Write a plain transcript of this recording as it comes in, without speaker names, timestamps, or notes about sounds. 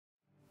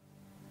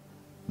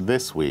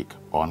This week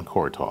on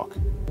Core Talk.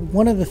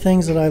 One of the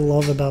things that I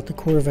love about the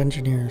Corps of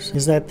Engineers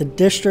is that the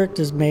district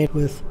is made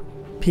with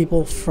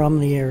people from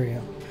the area.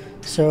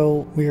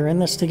 So we are in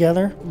this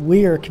together.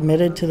 We are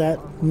committed to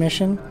that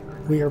mission.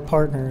 We are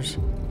partners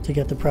to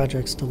get the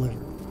projects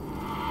delivered.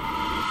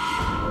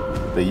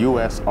 The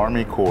U.S.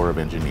 Army Corps of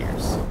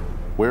Engineers.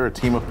 We're a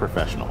team of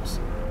professionals,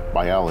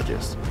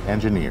 biologists,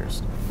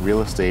 engineers,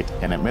 real estate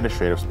and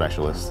administrative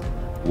specialists,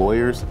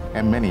 lawyers,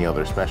 and many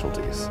other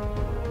specialties,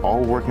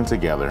 all working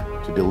together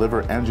to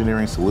deliver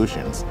engineering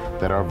solutions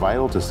that are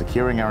vital to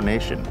securing our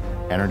nation,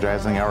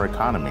 energizing our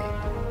economy,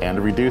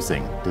 and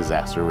reducing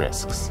disaster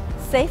risks.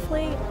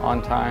 Safely,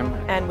 on time,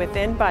 and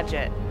within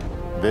budget.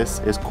 This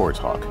is Core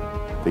Talk,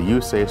 the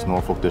USACE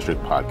Norfolk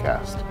District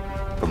podcast.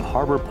 From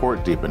harbor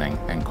port deepening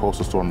and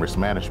coastal storm risk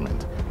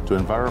management to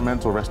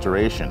environmental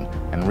restoration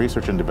and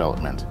research and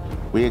development,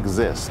 we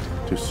exist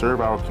to serve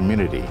our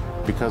community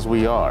because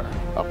we are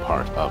a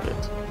part of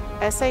it.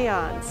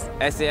 SAONs.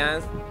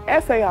 SAONs.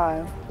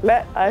 SAONs.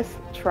 Let us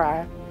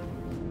try.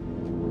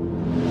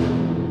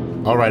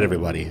 All right,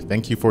 everybody.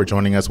 Thank you for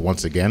joining us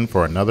once again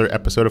for another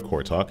episode of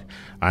Core Talk.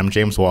 I'm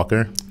James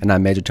Walker. And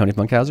I'm Major Tony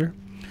Funkhouser.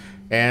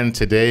 And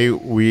today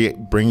we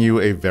bring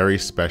you a very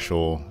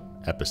special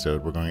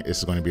episode. This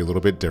is going to be a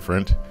little bit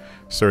different.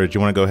 Sir, do you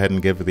want to go ahead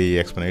and give the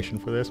explanation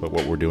for this, what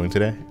we're doing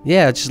today?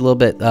 Yeah, just a little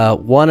bit.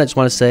 One, I just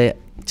want to say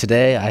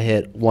today I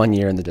hit 1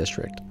 year in the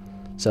district.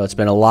 So it's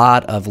been a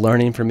lot of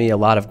learning for me, a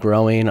lot of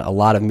growing, a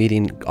lot of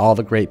meeting all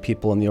the great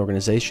people in the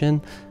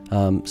organization.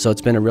 So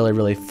it's been a really,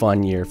 really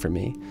fun year for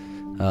me.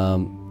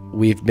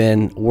 We've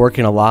been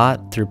working a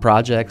lot through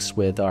projects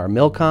with our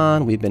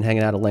MilCon. We've been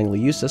hanging out at Langley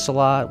USACE a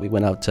lot. We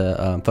went out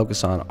to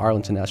focus on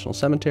Arlington National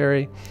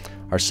Cemetery.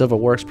 Our civil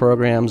works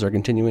programs are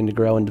continuing to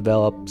grow and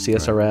develop.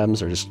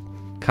 CSRMs are just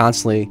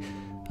constantly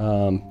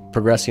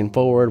progressing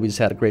forward. We just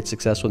had a great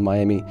success with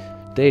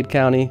Miami-Dade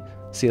County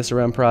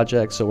CSRM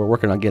project, so we're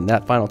working on getting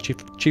that final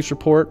chief's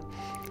report.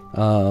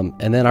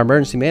 And then our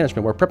emergency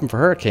management, we're prepping for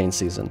hurricane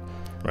season.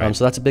 Right.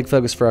 So that's a big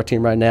focus for our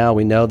team right now.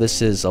 We know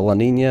this is a La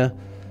Nina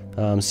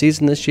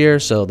season this year,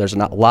 so there's a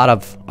lot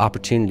of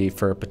opportunity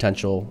for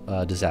potential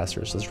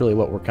disasters. So that's really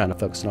what we're kind of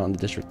focusing on in the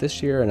district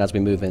this year and as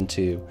we move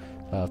into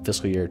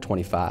fiscal year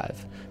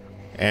 25.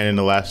 And in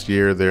the last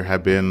year, there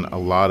have been a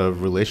lot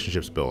of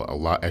relationships built,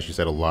 as you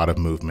said, a lot of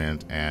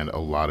movement and a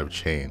lot of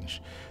change.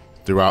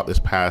 Throughout this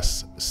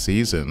past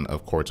season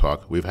of Core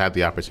Talk, we've had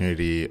the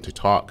opportunity to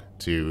talk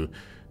to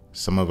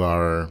some of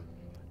our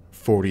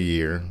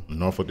 40-year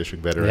Norfolk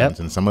District veterans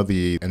and some of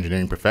the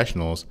engineering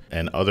professionals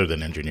and other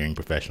than engineering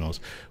professionals,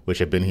 which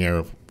have been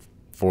here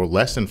for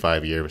less than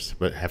 5 years,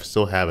 but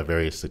still have a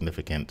very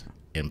significant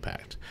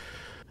impact.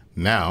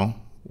 Now,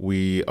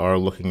 we are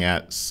looking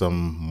at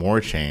some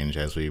more change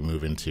as we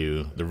move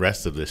into the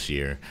rest of this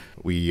year.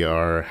 We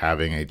are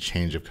having a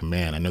change of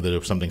command. I know that there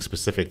was something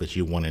specific that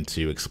you wanted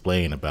to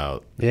explain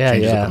about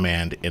changes of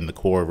command in the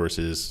Corps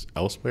versus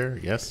elsewhere,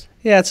 yes?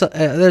 Yeah,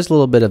 there's a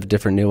little bit of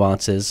different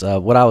nuances.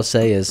 What I would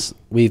say is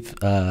we've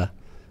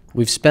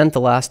spent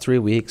the last 3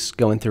 weeks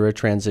going through a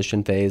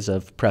transition phase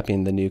of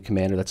prepping the new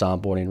commander that's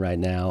onboarding right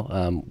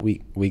now.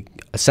 We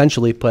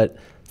essentially put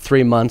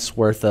 3 months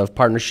worth of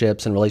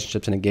partnerships and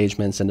relationships and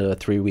engagements into a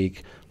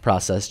 3-week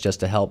process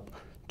just to help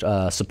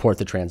support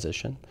the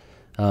transition.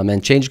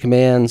 And change of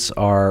commands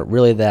are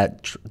really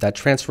that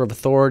transfer of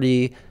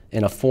authority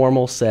in a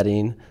formal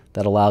setting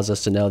that allows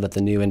us to know that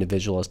the new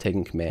individual is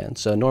taking command.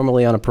 So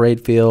normally on a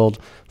parade field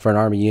for an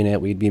Army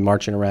unit, we'd be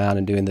marching around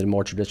and doing the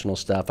more traditional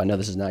stuff. I know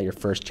this is not your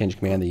first change of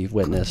command that you've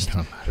witnessed.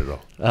 No, not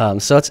at all.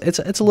 So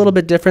it's a little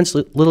bit different, it's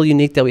a little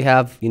unique that we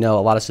have a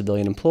lot of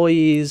civilian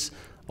employees.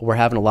 We're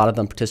having a lot of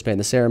them participate in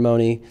the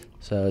ceremony.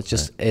 So it's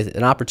just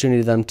an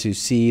opportunity for them to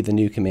see the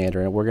new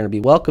commander. And we're going to be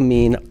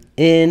welcoming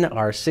in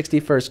our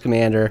 61st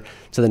commander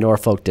to the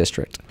Norfolk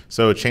District.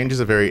 So change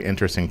is a very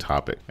interesting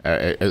topic.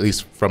 At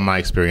least from my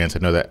experience, I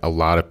know that a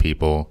lot of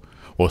people,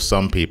 well,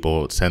 some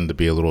people tend to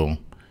be a little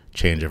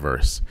change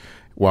averse,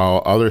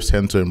 while others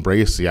tend to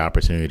embrace the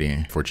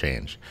opportunity for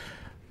change.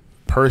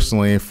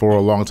 Personally, for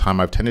a long time,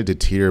 I've tended to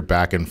teeter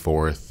back and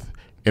forth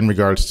in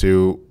regards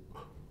to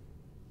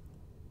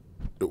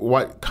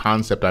what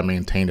concept I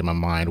maintained in my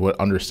mind, what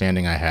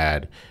understanding I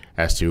had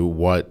as to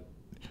what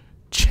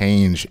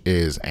change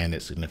is and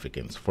its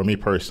significance for me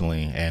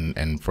personally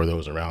and for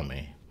those around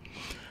me.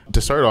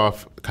 To start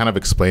off kind of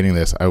explaining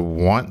this, I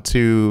want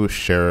to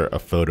share a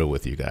photo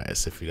with you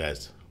guys, if you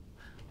guys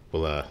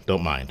will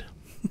don't mind.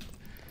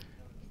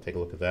 Take a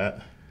look at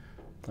that.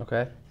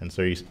 Okay. And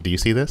so do you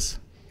see this?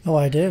 Oh,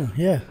 I do,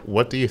 yeah.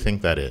 What do you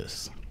think that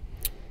is?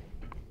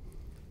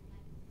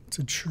 It's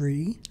a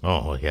tree.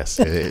 Oh, yes.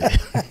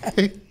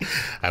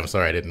 I'm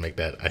sorry I didn't make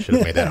that. I should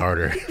have made that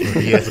harder.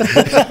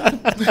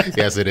 Yes.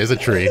 Yes, it is a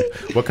tree.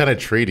 What kind of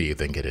tree do you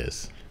think it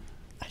is?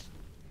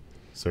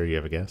 Sir, you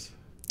have a guess?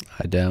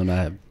 I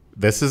don't.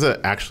 This is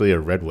actually a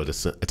redwood.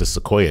 It's a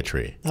sequoia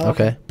tree. Oh,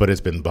 okay. But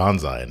it's been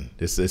bonsai'd.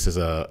 This is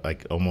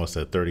almost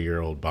a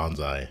 30-year-old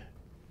bonsai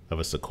of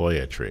a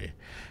sequoia tree.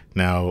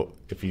 Now,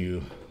 if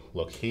you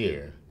look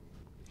here,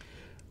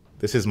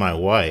 This is my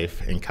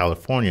wife in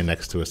California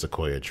next to a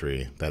sequoia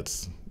tree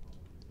that's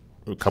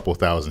a couple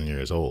thousand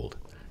years old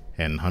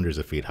and hundreds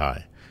of feet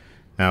high.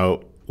 Now,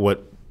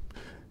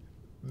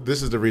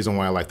 this is the reason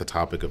why I like the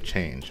topic of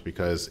change,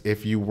 because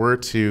if you were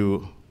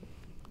to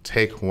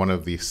take one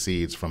of these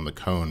seeds from the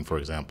cone, for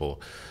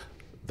example,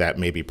 that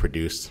maybe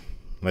produced,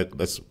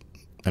 let's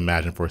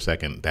imagine for a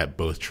second that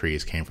both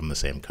trees came from the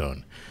same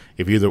cone.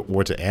 If you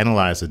were to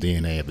analyze the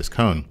DNA of this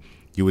cone,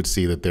 you would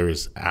see that there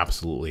is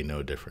absolutely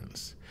no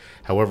difference.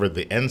 However,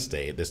 the end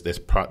state,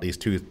 these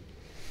two,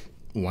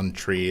 one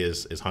tree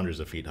is hundreds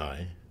of feet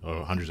high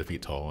or hundreds of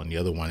feet tall, and the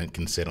other one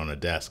can sit on a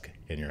desk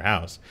in your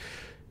house.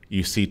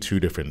 You see two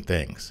different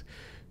things.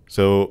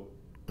 So,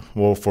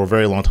 well, for a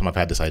very long time, I've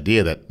had this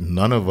idea that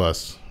none of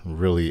us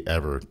really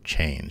ever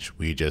change.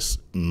 We just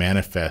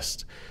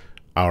manifest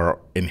our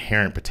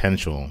inherent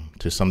potential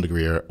to some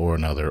degree or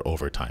another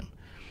over time.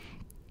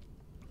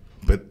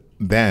 But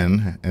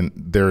then, and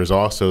there is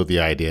also the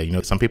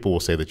idea, some people will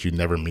say that you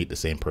never meet the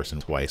same person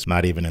twice,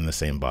 not even in the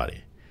same body,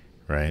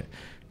 right?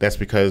 That's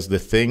because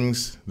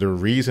the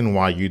reason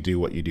why you do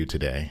what you do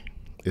today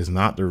is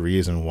not the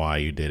reason why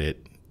you did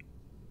it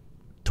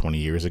 20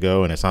 years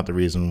ago, and it's not the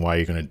reason why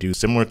you're going to do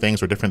similar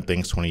things or different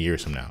things 20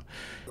 years from now.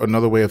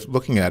 Another way of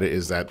looking at it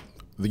is that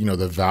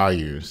the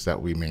values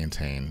that we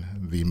maintain,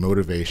 the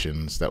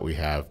motivations that we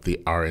have,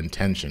 our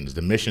intentions,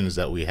 the missions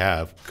that we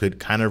have could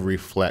kind of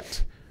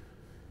reflect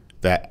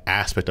that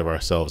aspect of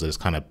ourselves that is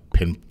kind of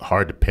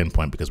hard to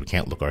pinpoint because we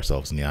can't look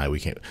ourselves in the eye. We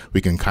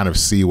can kind of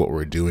see what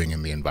we're doing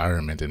in the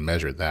environment and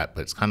measure that,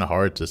 but it's kind of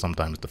hard to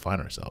sometimes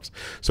define ourselves.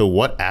 So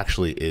what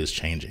actually is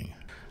changing?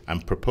 I'm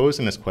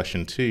proposing this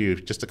question to you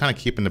just to kind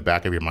of keep in the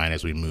back of your mind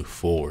as we move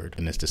forward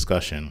in this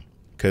discussion,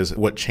 because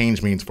what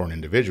change means for an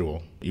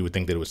individual, you would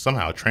think that it would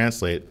somehow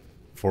translate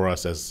for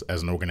us as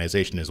an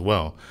organization as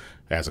well,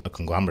 as a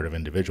conglomerate of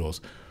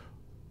individuals.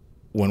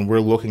 When we're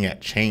looking at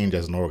change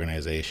as an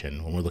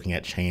organization, when we're looking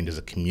at change as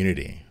a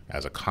community,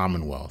 as a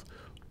commonwealth,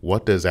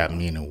 what does that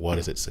mean and what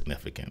is its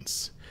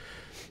significance?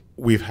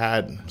 We've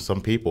had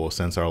some people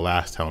since our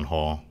last town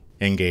hall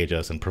engage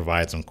us and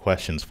provide some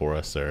questions for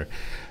us, sir,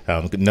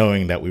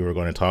 knowing that we were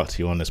going to talk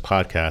to you on this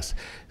podcast.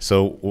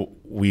 So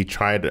we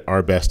tried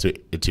our best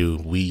to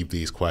weave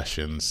these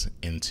questions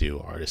into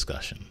our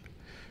discussion.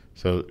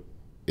 So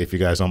if you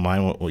guys don't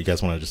mind, what you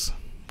guys want to just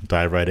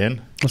dive right in?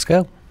 Let's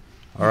go.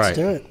 All right. Let's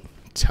do it.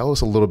 Tell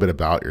us a little bit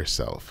about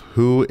yourself.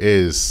 Who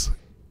is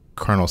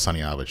Colonel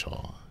Sonny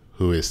Avichal?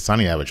 Who is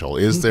Sonny Avichal?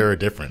 Is there a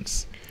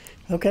difference?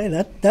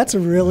 Okay, that's a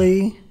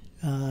really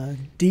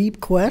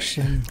deep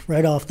question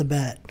right off the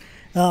bat,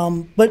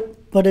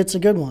 but it's a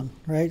good one,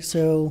 right?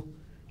 So,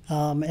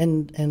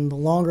 and the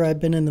longer I've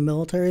been in the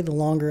military, the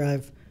longer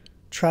I've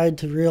tried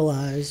to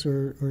realize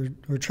or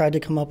tried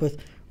to come up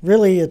with.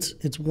 Really,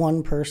 it's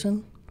one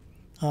person,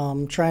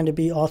 trying to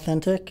be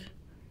authentic,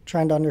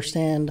 trying to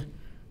understand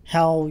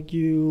how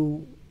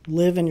you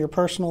live in your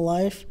personal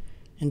life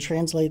and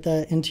translate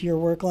that into your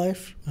work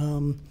life.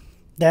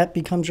 That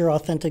becomes your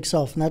authentic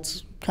self, and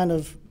that's kind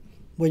of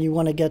when you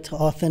want to get to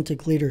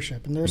authentic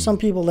leadership. And there are some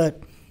people that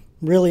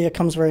really it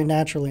comes very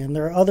naturally, and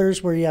there are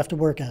others where you have to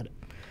work at it.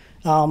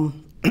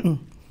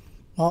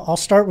 I'll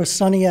start with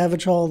Sonny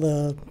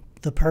Avichal,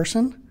 the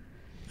person.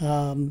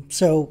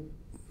 So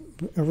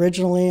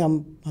originally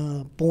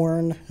I'm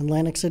born in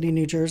Atlantic City,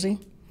 New Jersey.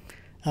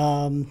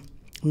 I'm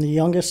the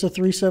youngest of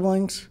three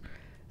siblings.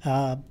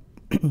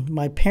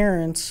 My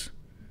parents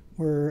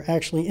were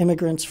actually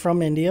immigrants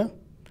from India.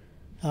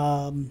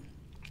 We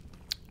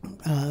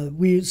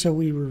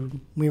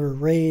were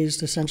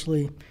raised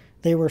essentially.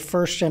 They were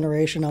first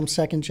generation. I'm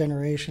second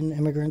generation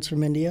immigrants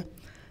from India.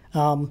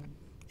 In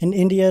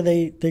India,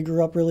 they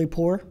grew up really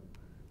poor.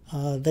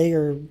 They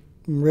are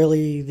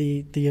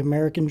really the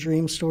American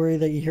dream story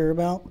that you hear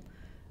about.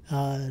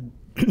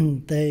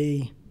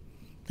 They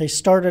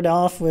started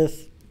off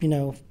with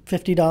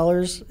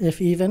 $50,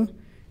 if even,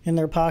 in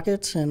their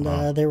pockets, and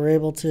Wow. They were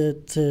able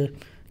to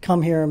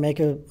come here and make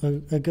a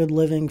good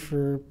living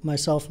for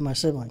myself and my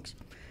siblings.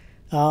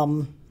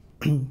 I'm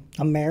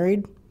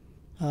married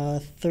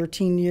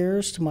 13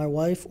 years to my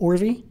wife,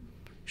 Orvi.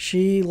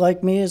 She,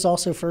 like me, is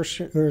also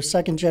first or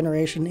second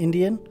generation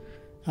Indian,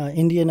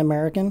 Indian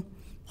American.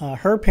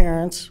 Her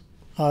parents,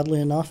 oddly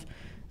enough,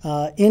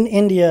 in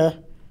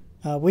India,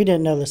 we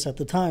didn't know this at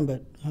the time,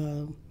 but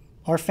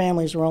our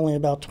families were only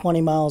about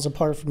 20 miles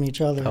apart from each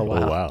other. Oh,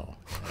 wow. Oh, wow.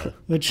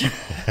 Which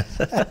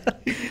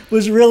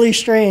was really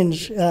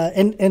strange.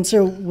 And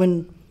so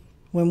when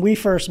we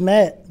first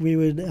met, we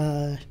would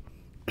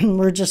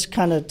we're just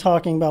kind of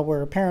talking about where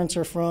our parents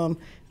are from.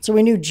 So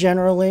we knew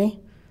generally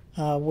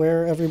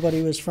where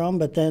everybody was from.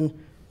 But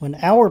then when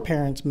our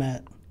parents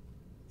met,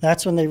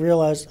 that's when they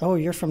realized, oh,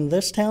 you're from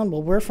this town?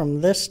 Well, we're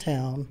from this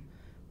town,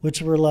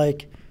 which were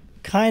like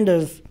kind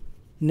of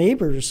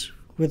neighbors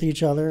with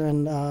each other.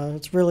 And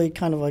it's really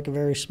kind of like a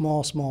very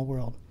small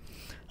world.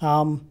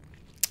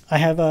 I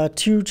have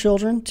two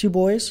children, two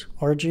boys,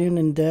 Arjun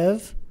and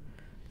Dev.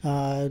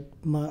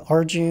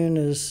 Arjun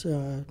is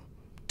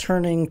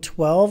turning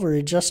 12, or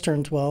he just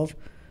turned 12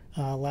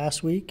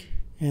 last week,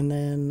 and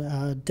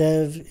then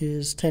Dev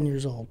is 10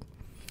 years old.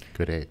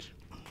 Good age.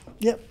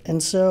 Yep.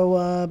 And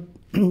so,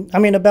 I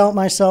mean, about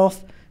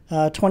myself,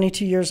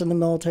 22 years in the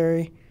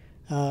military.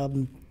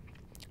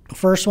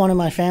 First one in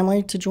my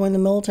family to join the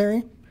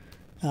military.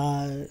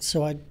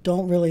 So I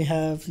don't really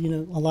have,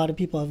 a lot of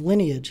people have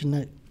lineage,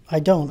 and I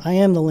don't. I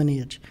am the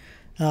lineage.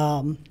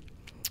 But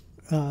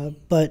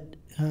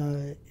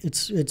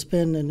it's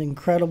been an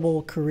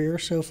incredible career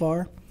so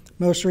far.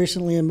 Most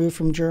recently, I moved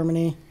from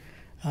Germany.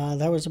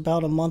 That was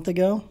about a month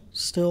ago.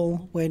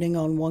 Still waiting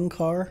on one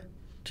car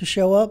to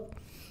show up,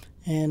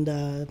 and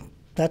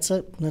that's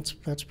it.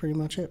 That's pretty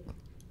much it.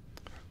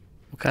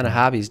 What kind of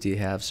hobbies do you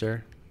have,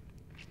 sir?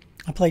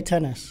 I play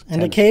tennis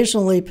and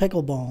occasionally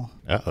pickleball.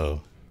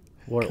 Uh-oh.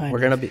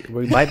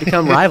 We might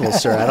become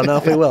rivals, sir. I don't know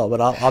if we will, but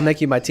I'll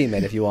make you my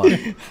teammate if you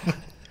want.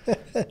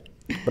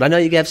 But I know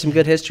you have some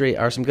good history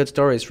or some good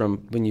stories from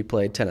when you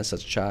played tennis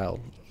as a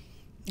child.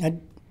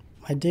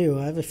 I do.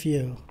 I have a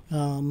few.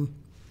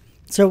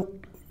 So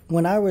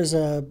when I was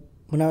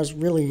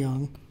really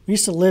young, we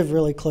used to live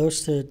really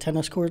close to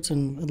tennis courts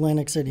in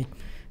Atlantic City,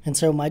 and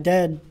so my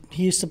dad,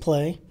 he used to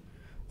play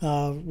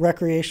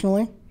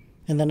recreationally,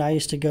 and then I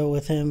used to go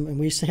with him, and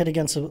we used to hit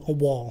against a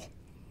wall,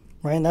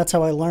 right? And that's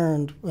how I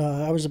learned.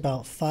 I was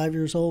about 5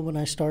 years old when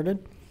I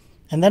started,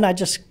 and then I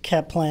just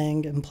kept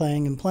playing and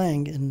playing and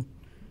playing, and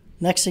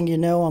next thing you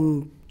know,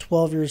 I'm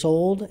 12 years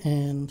old,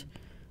 and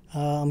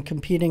I'm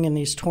competing in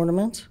these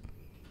tournaments,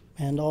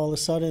 and all of a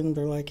sudden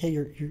they're like, "Hey,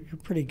 you're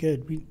pretty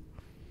good.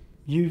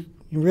 You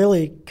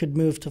really could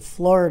move to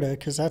Florida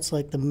because that's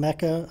like the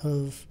mecca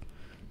of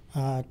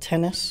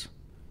tennis,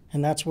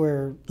 and that's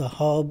where the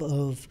hub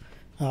of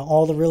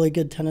all the really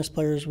good tennis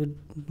players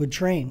would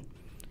train."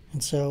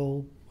 And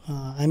so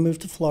I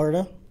moved to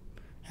Florida,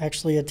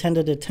 actually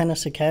attended a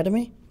tennis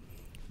academy,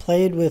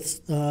 played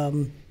with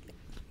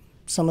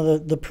some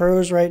of the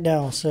pros right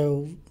now.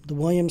 So the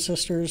Williams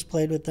sisters,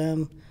 played with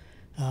them,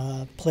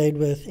 played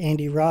with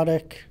Andy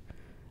Roddick,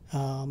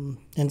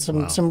 and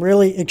some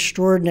really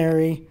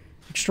extraordinary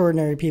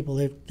people.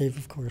 They've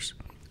of course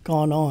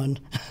gone on.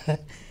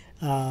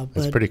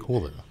 That's pretty cool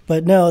though.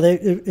 But no,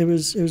 it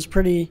was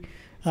pretty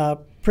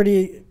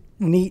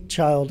neat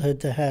childhood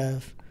to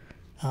have.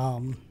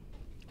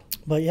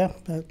 But yeah,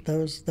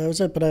 that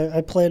was it. But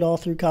I played all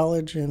through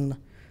college and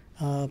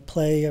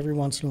play every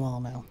once in a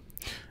while now.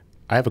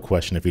 I have a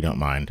question, if you don't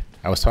mind.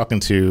 I was talking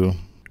to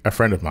a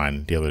friend of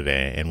mine the other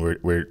day, and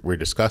we're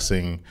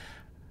discussing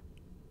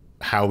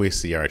how we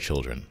see our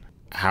children,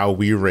 how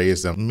we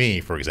raise them.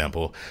 Me, for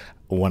example,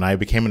 when I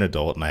became an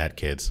adult and I had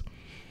kids,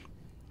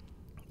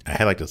 I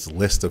had like this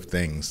list of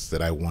things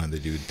that I wanted to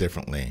do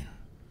differently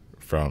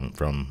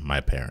from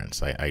my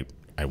parents. I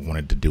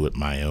wanted to do it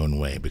my own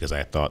way because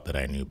I thought that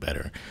I knew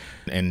better.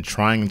 And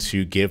trying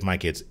to give my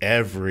kids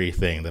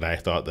everything that I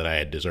thought that I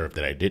had deserved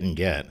that I didn't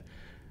get,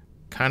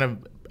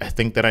 I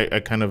think that I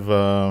kind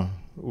of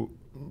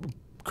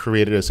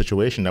created a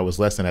situation that was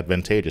less than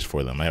advantageous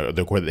for them.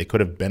 They could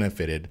have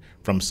benefited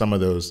from some of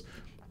those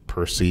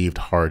perceived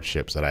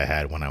hardships that I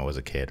had when I was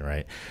a kid,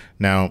 right?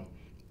 Now,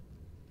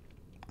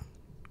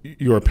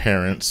 your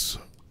parents,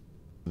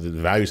 the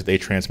values that they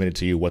transmitted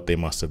to you, what they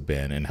must have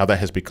been, and how that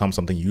has become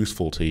something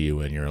useful to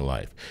you in your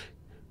life.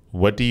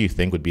 What do you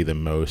think would be the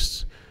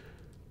most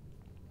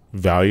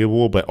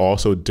valuable, but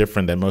also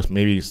different than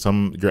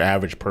your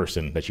average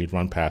person that you'd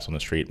run past on the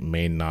street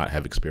may not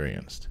have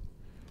experienced?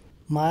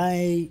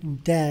 My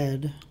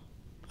dad,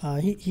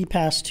 he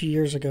passed 2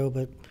 years ago,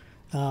 but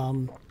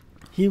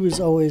he was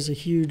always a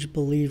huge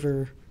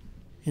believer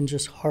in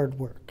just hard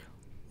work.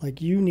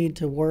 Like, you need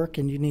to work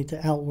and you need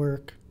to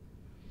outwork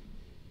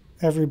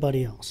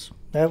everybody else.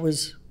 That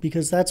was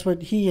because that's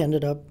what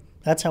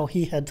that's how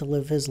he had to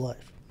live his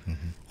life.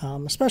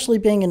 Mm-hmm. Especially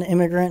being an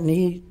immigrant,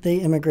 and they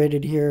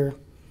immigrated here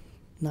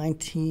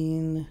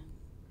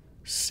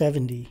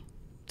 1970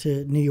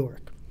 to New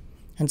York.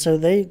 And so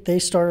they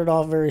started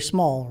off very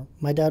small.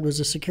 My dad was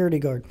a security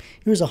guard.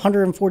 He was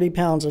 140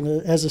 pounds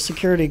as a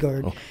security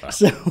guard. Oh, wow.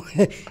 So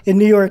in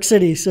New York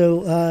City.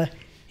 So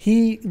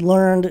he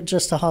learned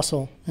just to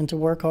hustle and to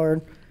work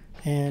hard.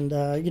 And,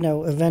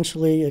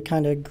 eventually it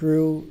kind of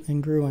grew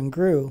and grew and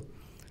grew.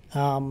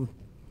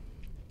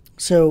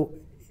 So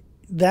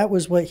that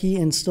was what he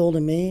instilled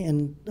in me.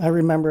 And I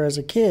remember as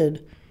a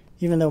kid,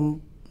 even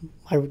though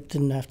I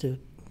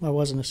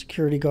wasn't a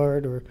security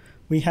guard, or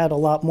we had a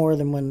lot more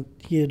than when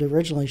he had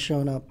originally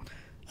shown up.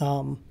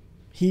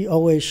 He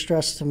always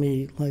stressed to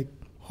me, like,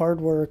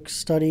 hard work,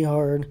 study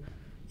hard.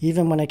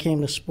 Even when it came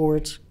to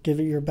sports,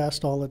 give it your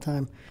best all the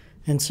time.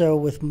 And so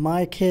with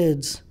my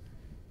kids,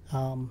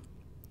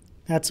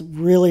 that's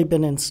really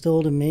been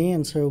instilled in me.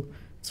 And so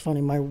it's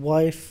funny, my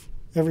wife,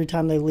 every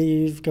time they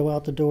leave, go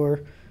out the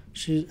door,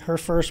 her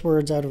first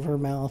words out of her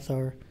mouth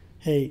are,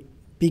 "Hey,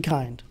 be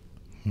kind."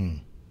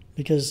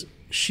 Because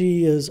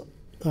she is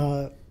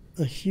a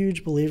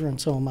huge believer, and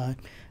so am I,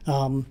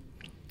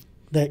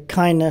 that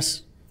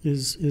kindness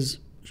is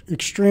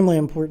extremely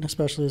important,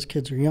 especially as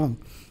kids are young.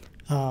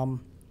 And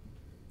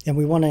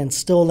we want to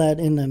instill that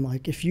in them.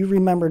 Like, if you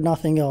remember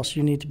nothing else,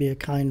 you need to be a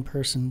kind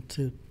person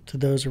to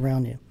those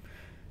around you.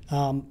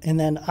 And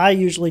then I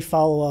usually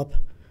follow up,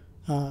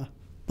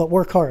 but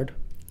work hard.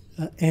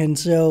 And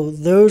so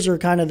those are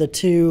kind of the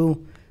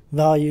two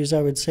values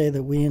I would say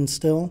that we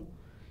instill,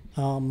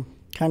 kind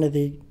of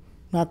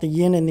not the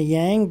yin and the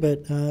yang,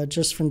 but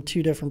just from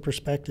two different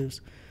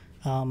perspectives.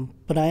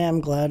 But I am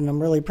glad, and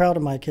I'm really proud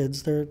of my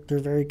kids. They're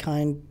very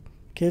kind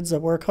kids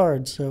that work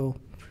hard. So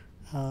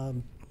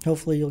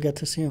hopefully you'll get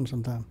to see them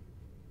sometime.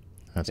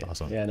 That's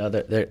awesome. Yeah, no,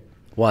 they're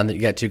one, you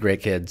got two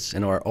great kids,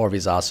 and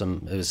Orvy's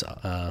awesome. It was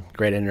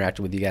great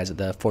interacting with you guys at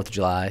the 4th of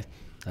July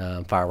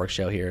fireworks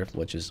show here,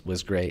 which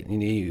was great.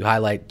 And you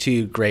highlight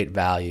two great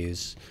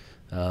values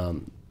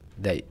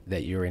that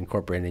you're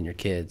incorporating in your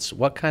kids.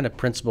 What kind of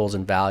principles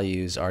and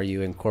values are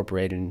you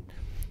incorporating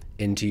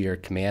into your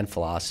command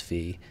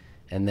philosophy?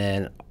 And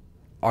then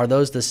are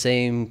those the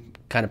same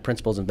kind of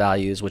principles and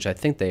values, which I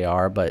think they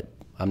are, but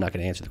I'm not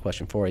going to answer the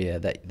question for you,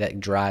 that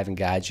drive and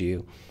guide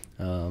you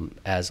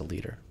as a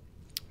leader?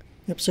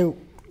 Yep. So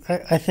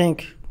I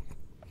think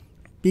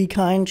be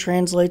kind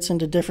translates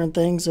into different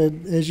things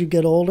as you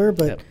get older,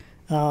 but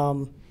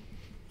Yep.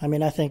 I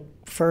mean, I think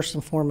first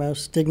and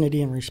foremost,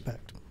 dignity and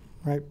respect,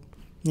 right?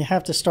 You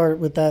have to start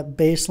with that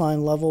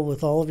baseline level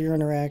with all of your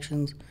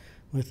interactions,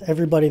 with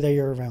everybody that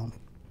you're around.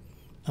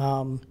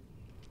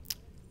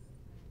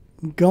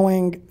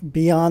 Going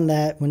beyond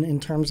that in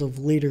terms of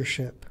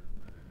leadership,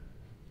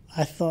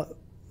 I thought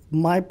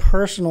my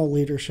personal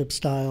leadership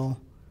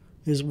style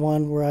is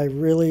one where I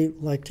really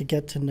like to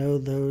get to know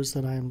those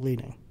that I am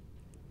leading.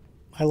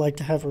 I like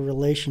to have a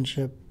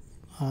relationship,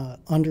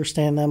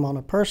 understand them on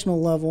a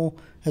personal level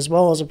as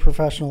well as a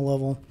professional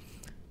level.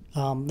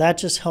 That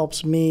just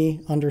helps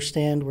me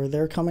understand where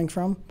they're coming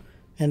from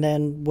and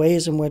then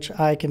ways in which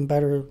I can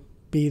better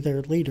be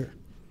their leader.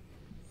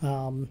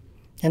 And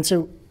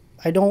so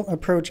I don't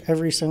approach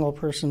every single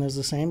person as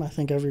the same. I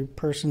think every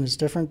person is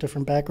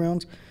different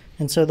backgrounds.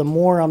 And so the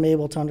more I'm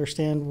able to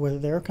understand where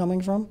they're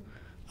coming from,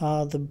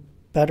 the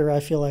better I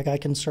feel like I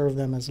can serve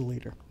them as a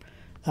leader.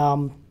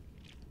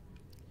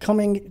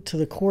 Coming to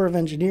the Corps of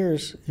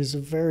Engineers is a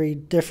very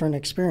different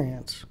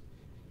experience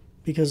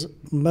because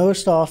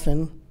most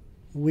often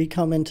we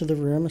come into the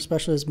room,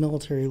 especially as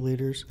military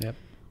leaders, Yep.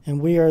 and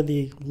we are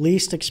the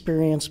least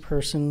experienced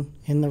person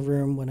in the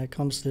room when it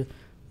comes to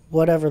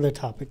whatever the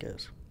topic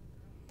is.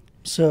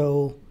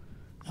 So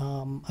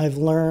I've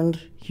learned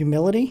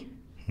humility.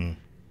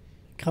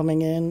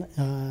 Coming in,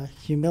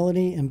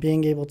 humility and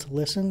being able to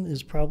listen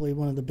is probably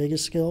one of the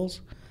biggest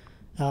skills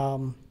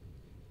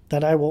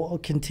that I will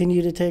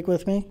continue to take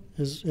with me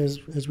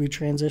as we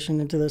transition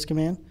into this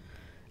command.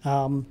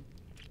 And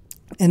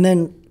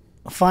then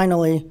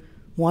finally,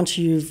 once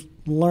you've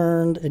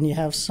learned and you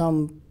have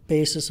some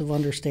basis of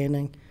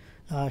understanding,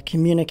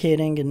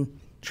 communicating and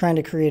trying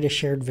to create a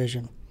shared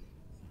vision.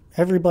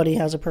 Everybody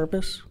has a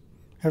purpose.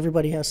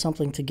 Everybody has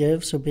something to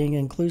give, so being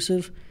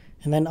inclusive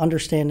and then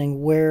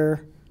understanding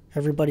where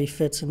everybody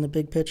fits in the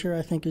big picture,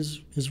 I think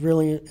is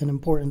really an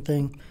important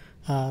thing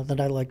that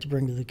I like to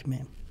bring to the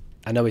command.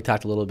 I know we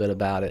talked a little bit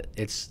about it.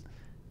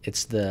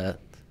 It's the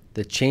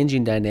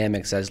changing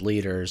dynamics as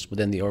leaders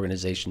within the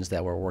organizations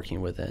that we're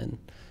working within.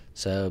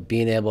 So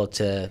being able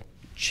to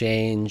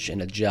change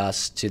and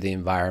adjust to the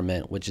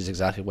environment, which is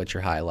exactly what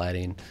you're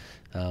highlighting.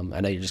 I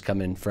know you're just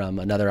coming from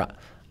another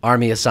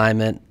Army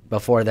assignment.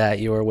 Before that,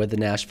 you were with the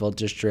Nashville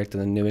District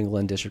and the New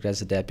England District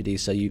as a deputy.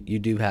 So you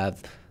do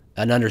have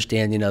an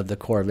understanding of the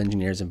Corps of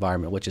Engineers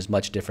environment, which is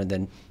much different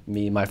than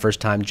me, my first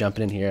time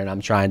jumping in here, and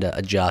I'm trying to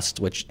adjust,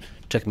 which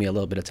took me a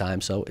little bit of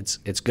time. So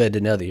it's good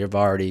to know that you've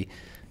already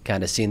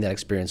kind of seen that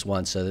experience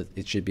once, so that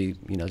it should be,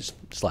 just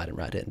sliding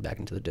right in back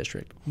into the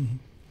district. Mm-hmm.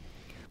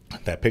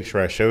 That picture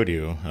I showed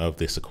you of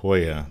the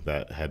sequoia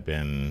that had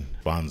been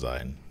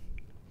bonsai'd,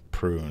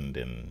 pruned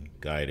and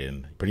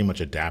guided, pretty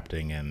much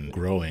adapting and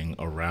growing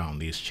around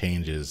these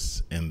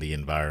changes in the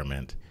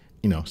environment,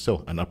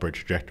 still an upward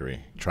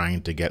trajectory,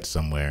 trying to get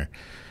somewhere.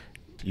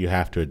 You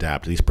have to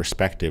adapt these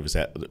perspectives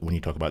that when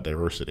you talk about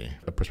diversity,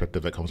 a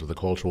perspective that comes with a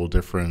cultural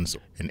difference,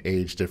 an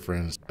age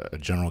difference, a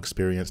general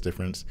experience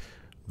difference.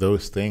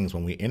 Those things,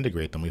 when we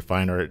integrate them, we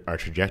find our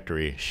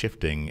trajectory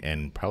shifting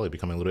and probably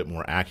becoming a little bit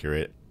more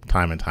accurate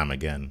time and time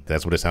again.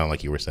 That's what it sounded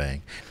like you were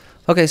saying.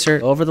 Okay,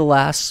 sir. Over the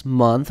last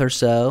month or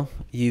so,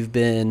 you've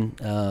been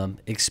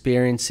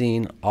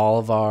experiencing all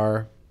of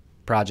our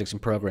projects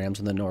and programs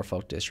in the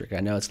Norfolk District. I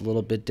know it's a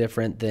little bit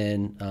different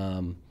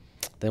than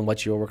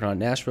what you were working on in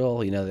Nashville.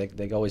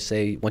 They always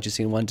say once you've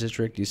seen one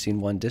district, you've seen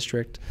one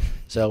district.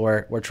 So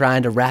we're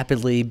trying to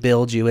rapidly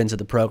build you into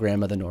the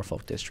program of the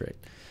Norfolk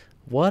District.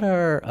 What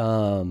are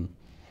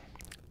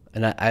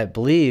and I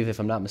believe, if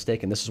I'm not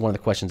mistaken, this is one of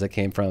the questions that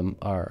came from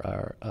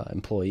our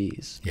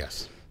employees.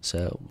 Yes.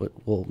 So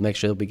we'll make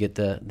sure that we get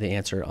the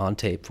answer on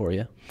tape for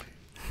you.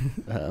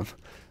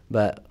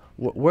 But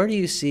where do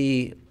you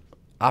see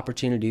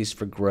opportunities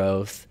for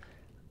growth?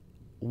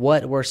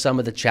 What were some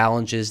of the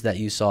challenges that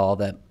you saw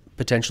that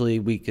potentially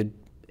we could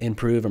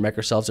improve or make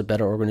ourselves a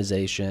better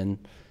organization?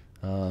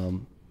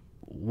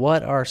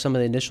 What are some of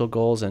the initial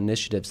goals and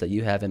initiatives that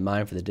you have in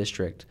mind for the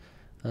district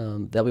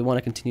that we want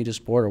to continue to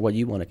support, or what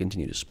you want to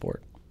continue to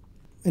support?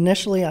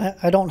 initially,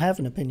 I don't have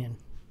an opinion,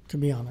 to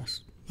be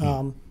honest.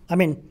 I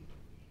mean,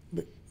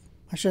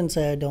 I shouldn't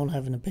say I don't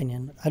have an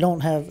opinion. I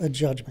don't have a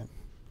judgment.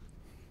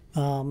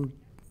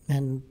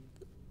 And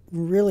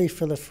really,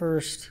 for the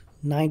first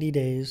 90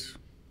 days,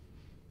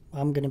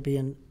 I'm going to be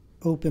an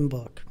open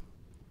book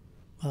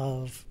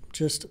of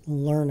just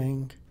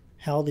learning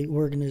how the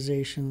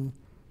organization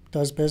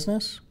does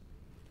business,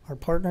 our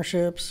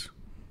partnerships,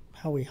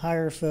 how we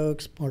hire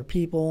folks, our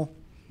people,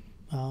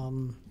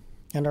 and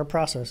our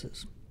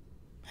processes,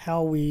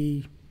 how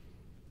we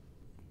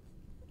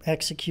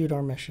execute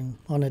our mission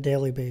on a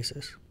daily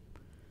basis.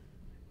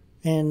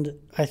 And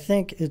I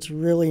think it's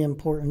really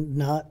important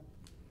not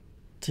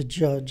to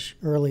judge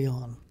early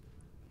on,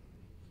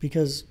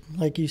 because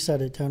like you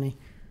said it, Tony,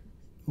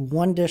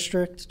 one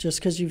district, just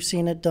because you've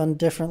seen it done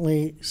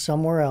differently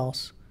somewhere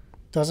else,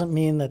 doesn't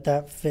mean that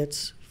that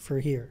fits for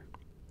here.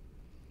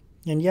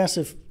 And yes,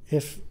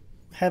 if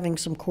having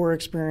some core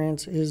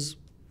experience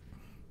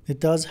it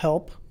does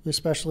help,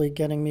 especially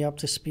getting me up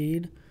to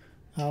speed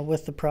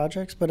with the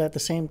projects. But at the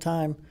same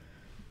time,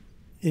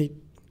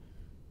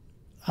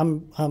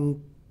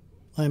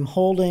 I'm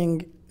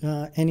holding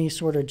any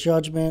sort of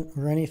judgment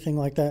or anything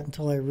like that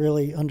until I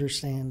really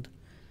understand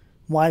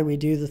why we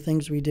do the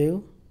things we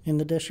do in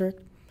the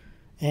district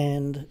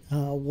and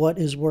what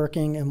is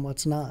working and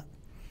what's not.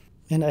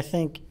 And I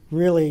think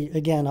really,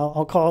 again,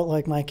 I'll call it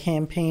like my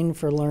campaign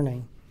for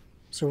learning.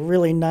 So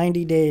really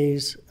 90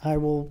 days,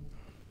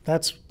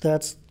 that's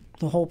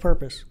the whole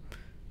purpose.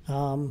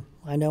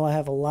 I know I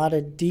have a lot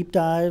of deep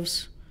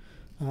dives.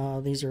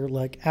 These are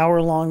like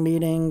hour-long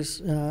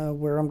meetings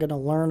where I'm going to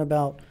learn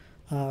about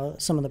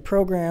some of the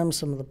programs,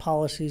 some of the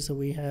policies that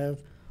we have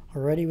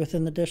already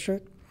within the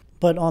district.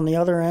 But on the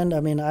other end, I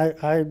mean,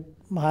 I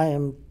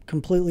am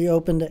completely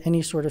open to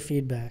any sort of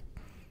feedback.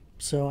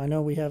 So I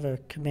know we have a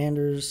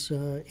commander's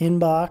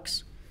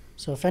inbox.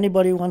 So if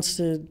anybody wants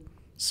to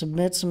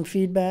submit some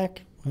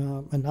feedback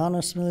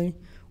anonymously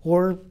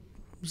or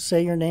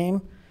say your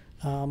name,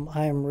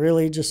 I am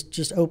really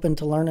just open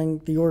to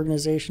learning the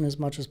organization as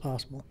much as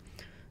possible.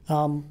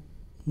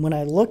 When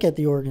I look at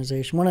the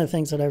organization, one of the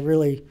things that I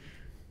really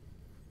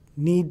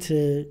need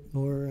to,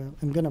 or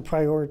I'm going to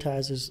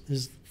prioritize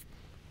is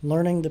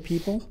learning the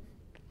people.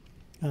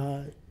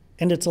 And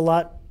it's a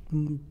lot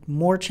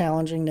more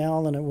challenging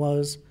now than it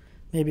was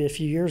maybe a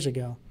few years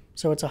ago.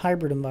 So it's a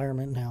hybrid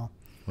environment now.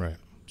 Right.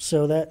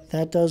 So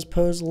that does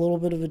pose a little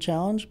bit of a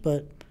challenge,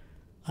 but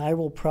I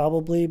will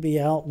probably be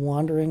out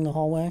wandering the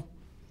hallway,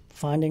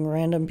 finding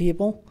random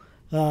people.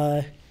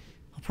 I'll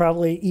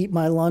probably eat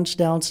my lunch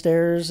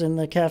downstairs in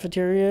the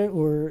cafeteria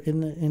or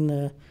in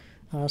the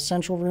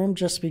central room,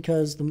 just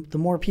because the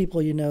more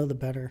people you know, the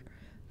better.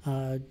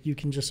 You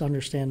can just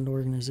understand an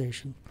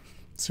organization.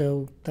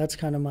 So that's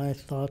kind of my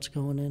thoughts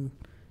going in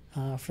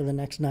for the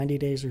next 90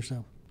 days or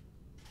so.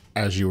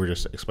 As you were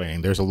just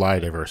explaining, there's a lot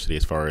of diversity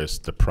as far as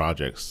the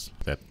projects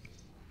that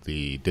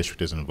the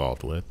district is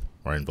involved with,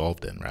 or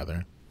involved in,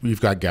 rather.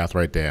 You've got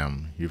Gathright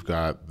Dam, you've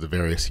got the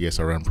various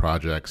CSRM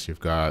projects,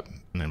 you've got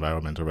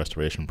environmental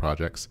restoration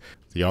projects,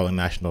 the Arlington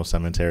National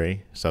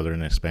Cemetery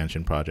Southern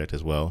Expansion Project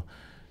as well.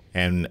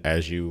 And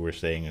as you were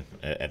saying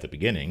at the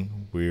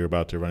beginning, we're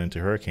about to run into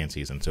hurricane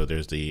season. So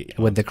there's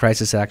with the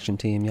crisis action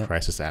team, yeah.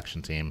 Crisis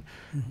action team.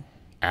 Mm-hmm.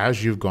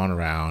 As you've gone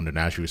around and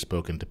as you've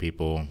spoken to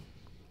people,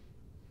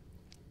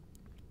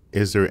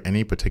 is there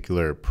any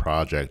particular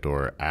project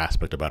or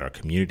aspect about our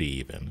community,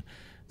 even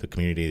the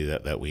community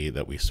that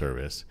we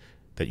service,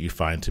 that you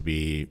find to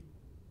be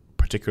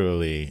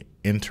particularly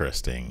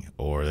interesting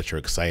or that you're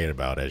excited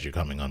about as you're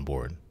coming on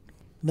board?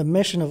 The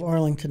mission of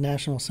Arlington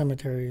National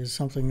Cemetery is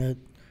something that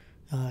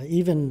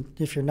even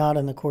if you're not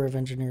in the Corps of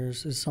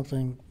Engineers, is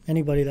something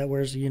anybody that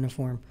wears a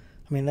uniform,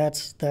 I mean,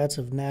 that's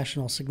of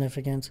national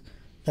significance.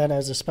 That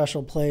has a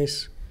special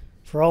place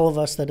for all of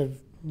us that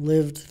have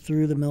lived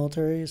through the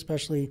military,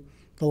 especially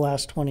the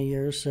last 20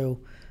 years. So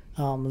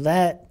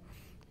that,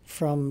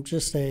 from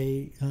just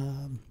a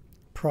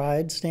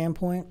pride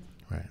standpoint,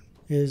 right,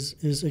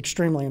 is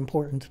extremely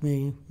important to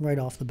me right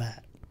off the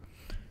bat.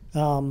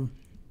 A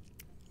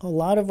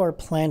lot of our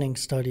planning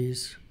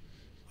studies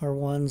are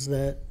ones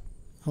that,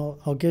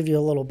 I'll give you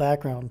a little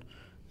background.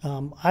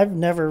 I've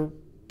never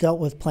dealt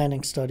with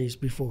planning studies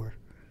before.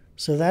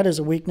 So that is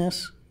a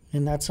weakness,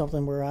 and that's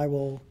something where I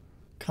will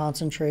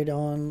concentrate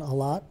on a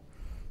lot.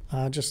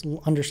 Just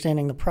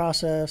understanding the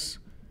process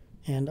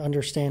and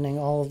understanding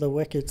all of the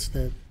wickets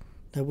that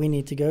we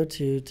need to go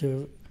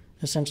to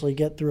essentially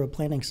get through a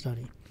planning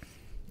study.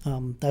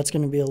 That's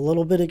going to be a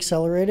little bit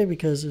accelerated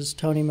because, as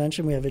Tony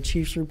mentioned, we have a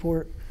chief's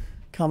report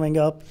coming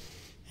up,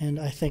 and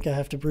I think I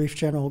have to brief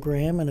General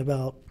Graham in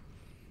about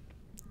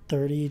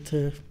 30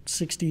 to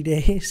 60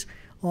 days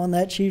on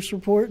that chief's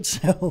report.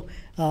 So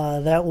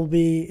that will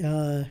be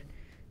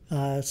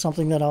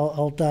something that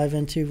I'll dive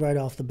into right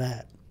off the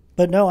bat.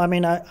 But no, I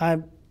mean,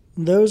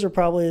 those are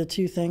probably the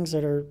two things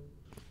that are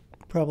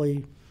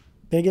probably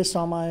biggest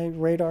on my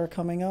radar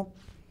coming up.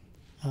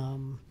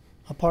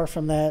 Apart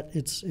from that,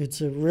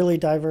 it's a really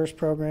diverse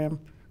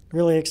program,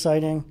 really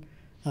exciting.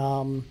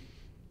 So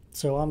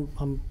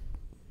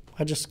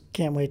I just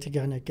can't wait to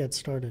kind of get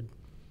started.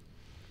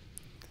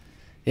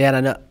 Yeah, and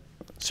I know,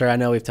 sir, I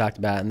know we've talked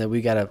about it, and that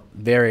we got a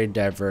very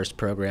diverse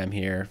program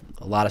here.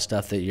 A lot of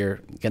stuff that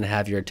you're going to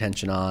have your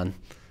attention on.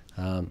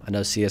 I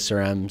know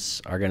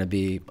CSRMs are going to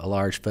be a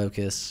large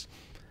focus,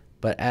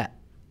 but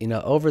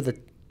over the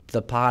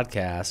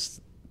podcast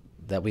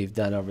that we've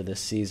done over this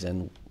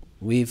season,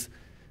 we've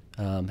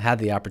had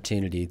the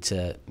opportunity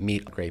to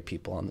meet great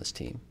people on this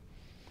team.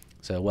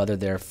 So whether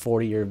they're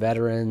 40-year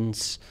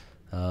veterans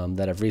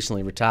that have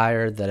recently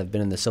retired, that have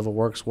been in the civil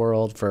works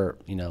world for,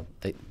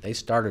 they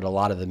started a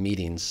lot of the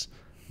meetings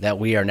that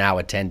we are now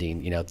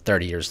attending,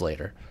 30 years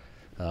later,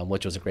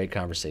 which was a great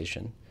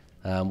conversation.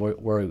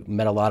 We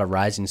met a lot of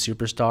rising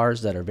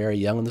superstars that are very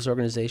young in this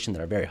organization,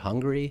 that are very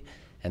hungry,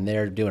 and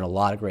they're doing a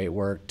lot of great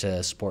work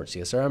to support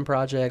CSRM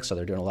projects, so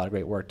they're doing a lot of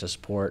great work to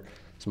support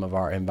some of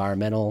our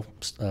environmental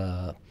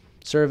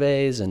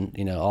surveys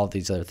and, all of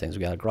these other things.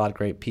 We got a lot of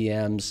great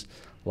PMs,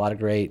 a lot of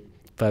great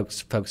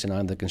folks focusing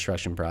on the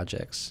construction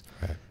projects.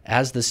 Right.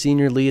 As the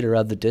senior leader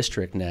of the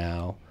district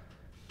now,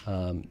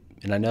 and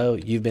I know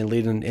you've been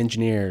leading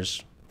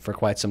engineers for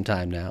quite some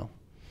time now,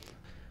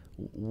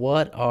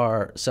 what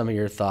are some of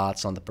your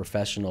thoughts on the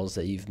professionals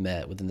that you've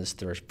met within this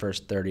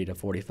first 30 to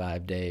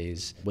 45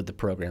 days with the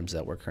programs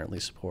that we're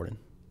currently supporting?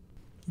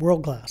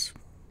 World class.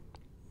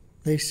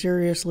 They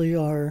seriously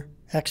are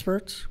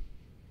experts.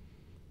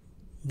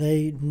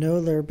 They know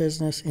their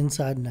business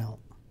inside and out.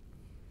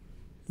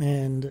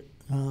 And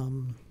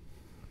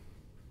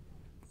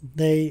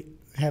they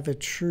have a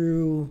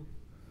true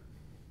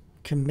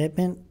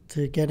commitment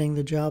to getting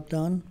the job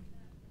done.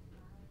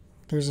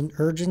 There's an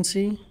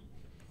urgency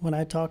when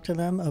I talk to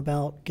them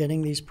about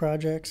getting these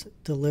projects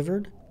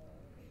delivered.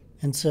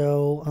 And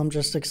so I'm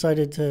just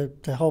excited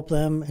to help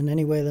them in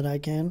any way that I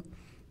can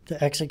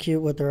to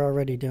execute what they're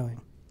already doing.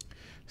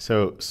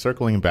 So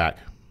circling back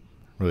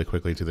really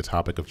quickly to the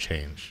topic of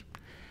change,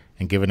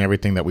 and given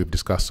everything that we've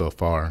discussed so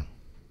far,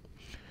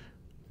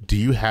 do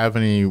you have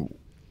any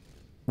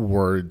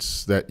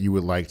words that you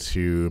would like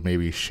to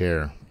maybe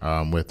share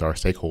with our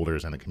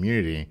stakeholders and the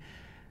community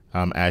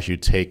as you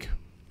take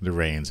the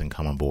reins and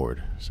come on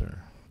board, sir?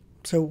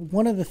 So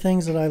one of the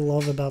things that I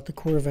love about the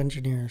Corps of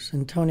Engineers,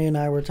 and Tony and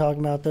I were talking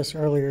about this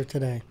earlier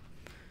today,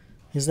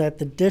 is that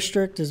the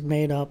district is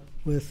made up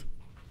with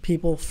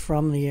people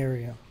from the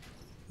area.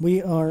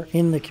 We are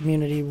in the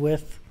community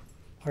with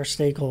our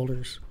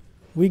stakeholders.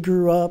 We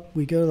grew up,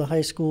 we go to the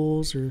high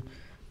schools, or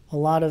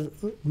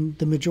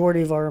the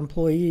majority of our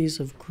employees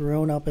have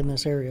grown up in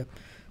this area.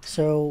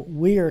 So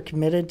we are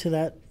committed to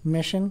that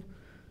mission.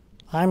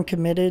 I'm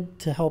committed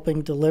to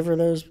helping deliver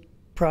those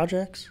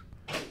projects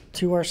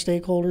to our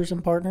stakeholders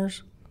and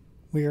partners.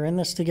 We are in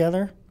this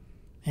together,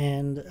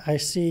 and I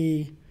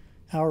see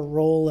our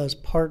role as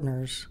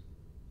partners,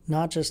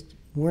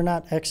 we're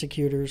not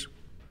executors,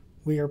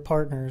 we are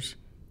partners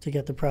to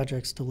get the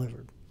projects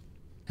delivered.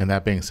 And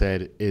that being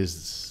said,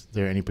 is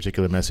there any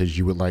particular message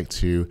you would like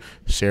to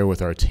share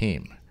with our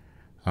team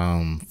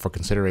for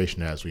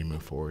consideration as we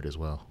move forward as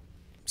well?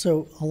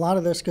 So a lot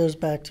of this goes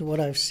back to what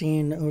I've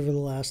seen over the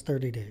last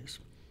 30 days,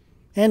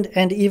 and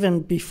even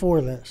before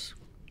this.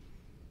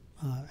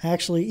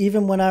 Actually,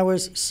 even when I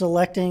was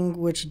selecting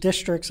which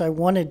districts I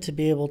wanted to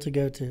be able to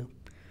go to,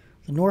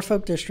 the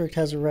Norfolk District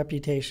has a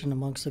reputation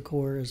amongst the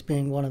Corps as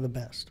being one of the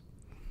best.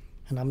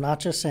 And I'm not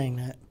just saying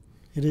that.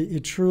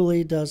 It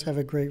truly does have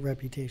a great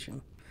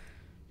reputation.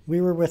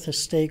 We were with a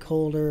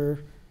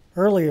stakeholder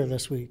earlier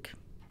this week,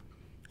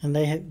 and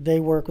they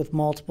work with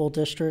multiple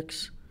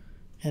districts,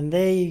 and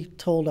they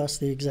told us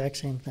the exact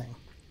same thing.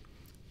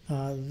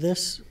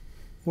 This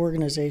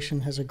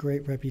organization has a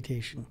great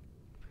reputation.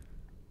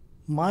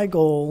 My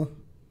goal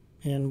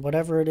in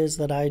whatever it is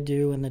that I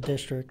do in the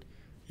district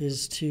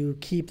is to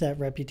keep that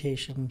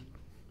reputation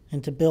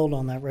and to build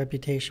on that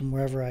reputation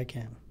wherever I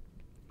can.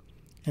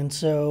 And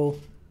so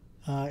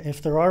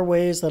if there are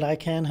ways that I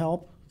can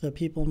help that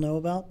people know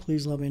about,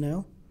 please let me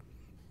know.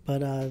 But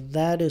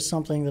that is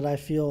something that I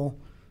feel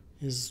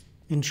is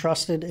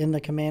entrusted in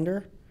the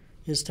commander,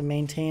 is to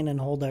maintain and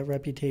hold that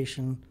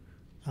reputation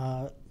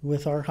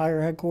with our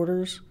higher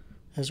headquarters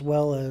as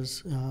well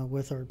as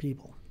with our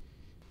people.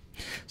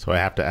 So I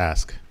have to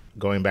ask,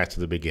 going back to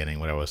the beginning,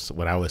 what I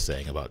was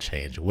saying about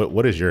change,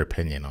 what is your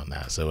opinion on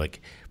that? So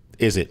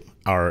is it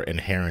our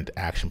inherent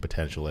action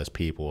potential as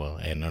people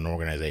and an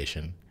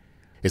organization?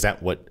 Is that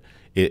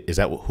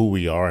who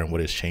we are and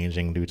what is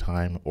changing in due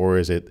time? Or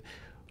is it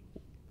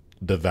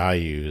the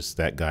values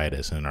that guide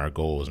us and our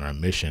goals and our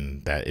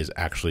mission that is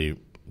actually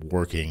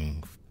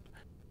working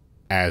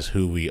as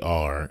who we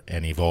are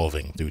and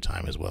evolving through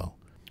time as well?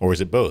 Or is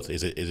it both?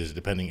 Is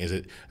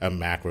it a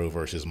macro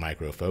versus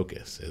micro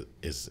focus?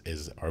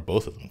 Are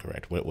both of them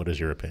correct? What is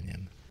your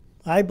opinion?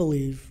 I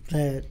believe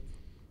that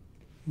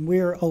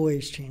we're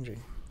always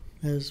changing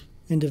as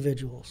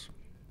individuals.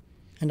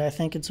 And I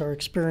think it's our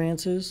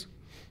experiences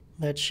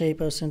that shape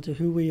us into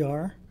who we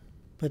are,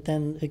 but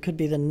then it could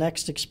be the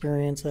next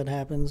experience that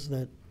happens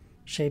that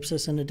shapes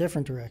us in a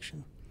different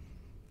direction.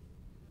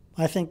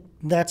 I think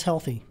that's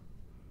healthy.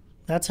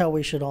 That's how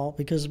we should all,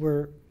 because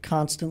we're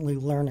constantly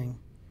learning.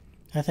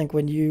 I think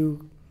when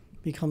you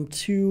become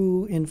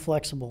too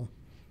inflexible,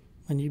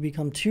 when you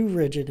become too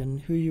rigid in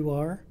who you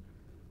are,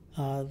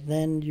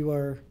 then you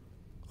are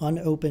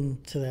unopen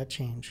to that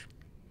change.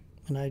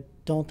 And I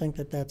don't think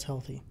that that's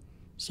healthy.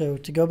 So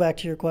to go back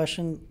to your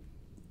question,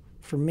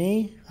 for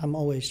me, I'm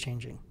always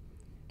changing.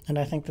 And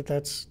I think that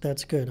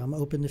that's good. I'm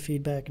open to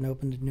feedback and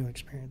open to new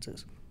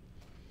experiences.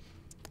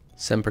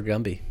 Semper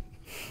Gumby.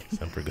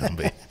 Semper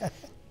Gumby.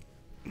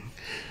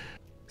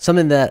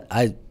 Something that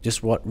I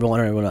just want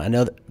everyone to know, I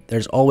know that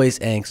there's always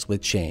angst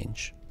with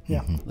change.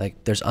 Yeah.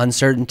 Like there's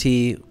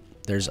uncertainty,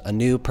 there's a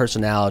new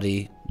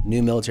personality,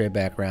 new military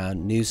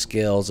background, new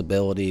skills,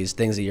 abilities,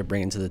 things that you're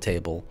bringing to the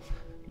table.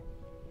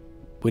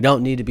 We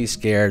don't need to be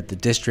scared. The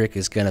district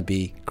is going to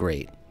be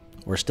great.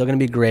 We're still going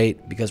to be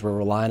great because we're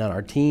relying on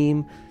our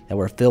team, and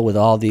we're filled with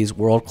all these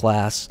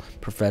world-class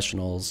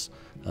professionals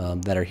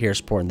that are here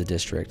supporting the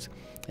district.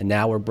 And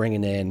now we're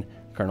bringing in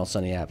Colonel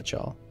Sonny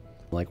Avichal.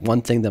 Like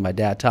one thing that my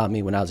dad taught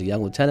me when I was a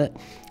young lieutenant,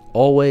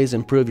 always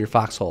improve your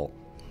foxhole.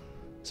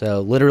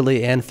 So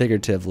literally and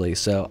figuratively.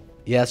 So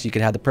yes, you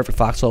can have the perfect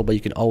foxhole, but you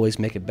can always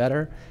make it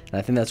better. And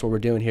I think that's what we're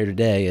doing here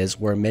today is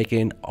we're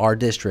making our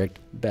district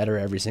better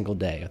every single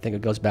day. I think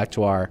it goes back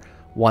to our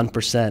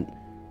 1%,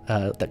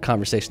 that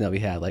conversation that we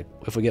had. Like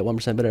if we get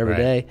 1% better every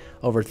day,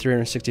 over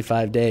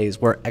 365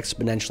 days, we're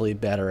exponentially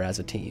better as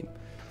a team.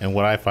 And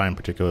what I find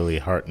particularly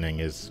heartening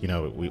is, you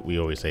know, we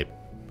always say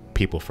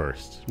people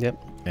first.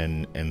 Yep.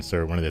 And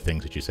sir, one of the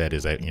things that you said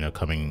is that, you know,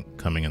 coming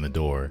in the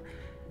door,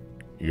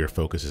 your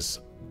focus is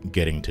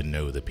getting to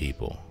know the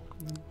people.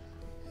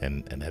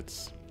 And that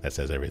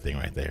says everything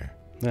right there.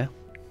 Yeah.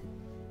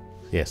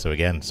 Yeah. So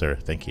again, sir,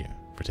 thank you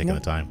for taking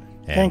the time.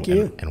 And, thank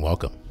you. And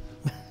welcome.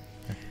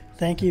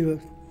 Thank you.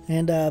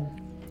 And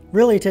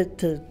really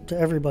to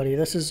everybody,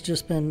 this has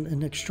just been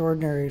an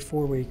extraordinary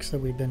 4 weeks that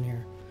we've been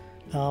here.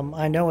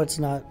 I know it's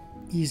not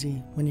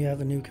easy when you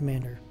have a new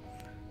commander.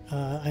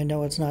 I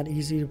know it's not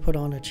easy to put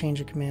on a change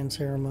of command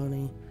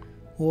ceremony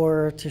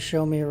or to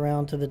show me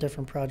around to the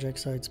different project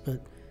sites,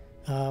 but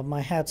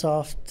my hat's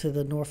off to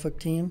the Norfolk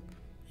team.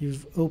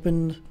 You've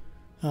opened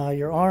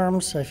your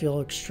arms. I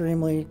feel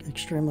extremely,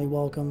 extremely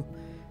welcome,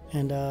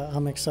 and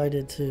I'm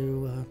excited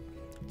to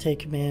take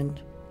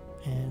command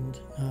and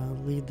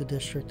lead the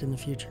district in the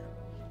future.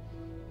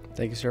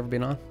 Thank you, sir, for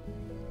being on.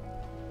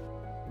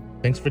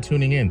 Thanks for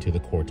tuning in to the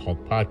Core Talk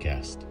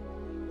podcast.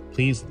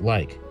 Please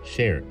like,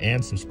 share,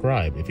 and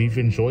subscribe if you've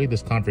enjoyed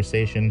this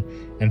conversation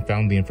and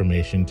found the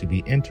information to be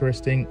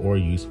interesting or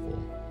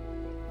useful.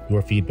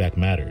 Your feedback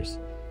matters.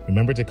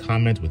 Remember to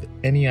comment with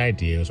any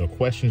ideas or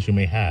questions you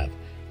may have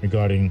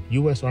regarding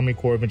U.S. Army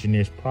Corps of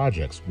Engineers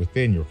projects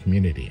within your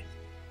community.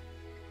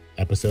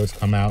 Episodes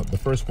come out the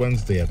first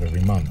Wednesday of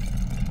every month.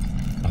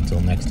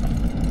 Until next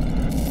time.